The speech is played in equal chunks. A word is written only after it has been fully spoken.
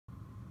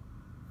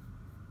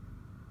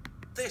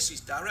This is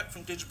direct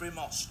from Didsbury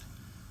Mosque.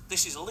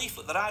 This is a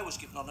leaflet that I was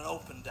given on an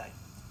open day.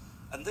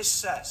 And this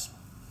says,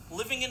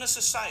 living in a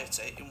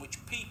society in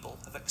which people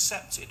have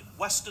accepted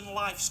Western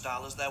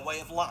lifestyle as their way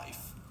of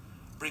life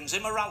brings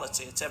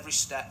immorality at every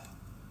step.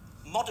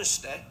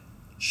 Modesty,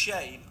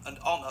 shame and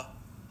honour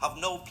have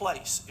no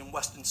place in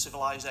Western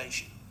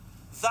civilization.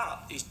 That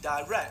is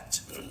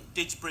direct from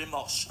Didsbury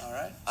Mosque. All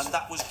right. And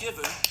that was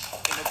given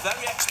in a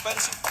very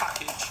expensive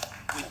package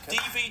with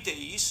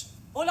DVDs.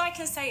 All I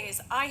can say is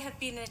I have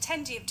been an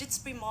attendee of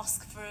Didsbury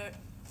Mosque for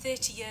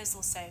 30 years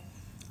or so.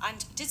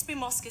 And Didsbury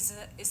Mosque is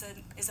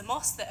a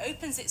mosque that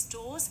opens its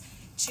doors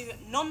to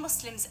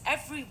non-Muslims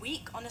every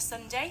week on a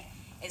Sunday.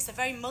 It's a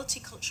very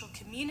multicultural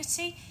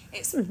community.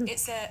 It's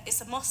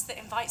a mosque that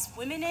invites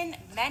women in,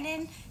 men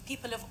in,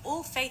 people of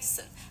all faiths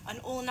and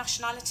all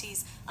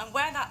nationalities. And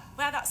where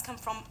that's come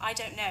from, I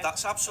don't know.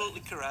 That's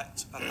absolutely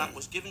correct, and that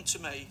was given to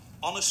me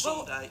on a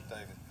Sunday,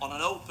 on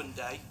an open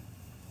day.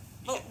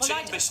 You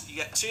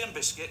get tea and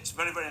biscuits,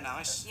 very, very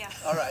nice. Yeah.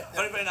 All right.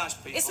 Very, very nice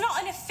people. It's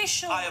not an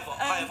official... I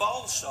have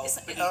also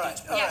been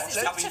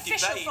it's not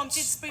official from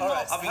Didsbury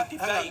Mosque. Having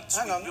debates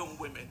with young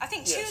women. I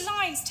think two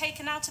lines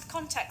taken out of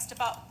context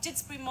about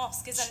Didsbury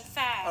Mosque is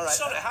unfair. All right.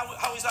 Sorry,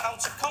 how is that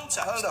out of context?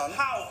 Hold on.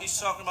 How is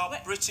talking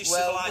about British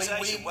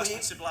civilisation,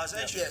 Western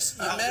civilisation? Yes.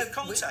 Out of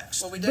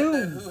context. Well, we don't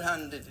know who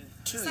handed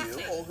it to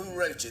you or who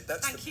wrote it.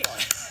 That's the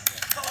point.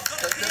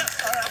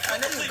 I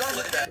know you've gone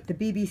with that. The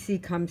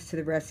BBC comes to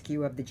the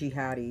rescue of the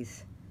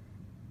jihadis.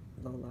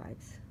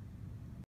 Lowlives.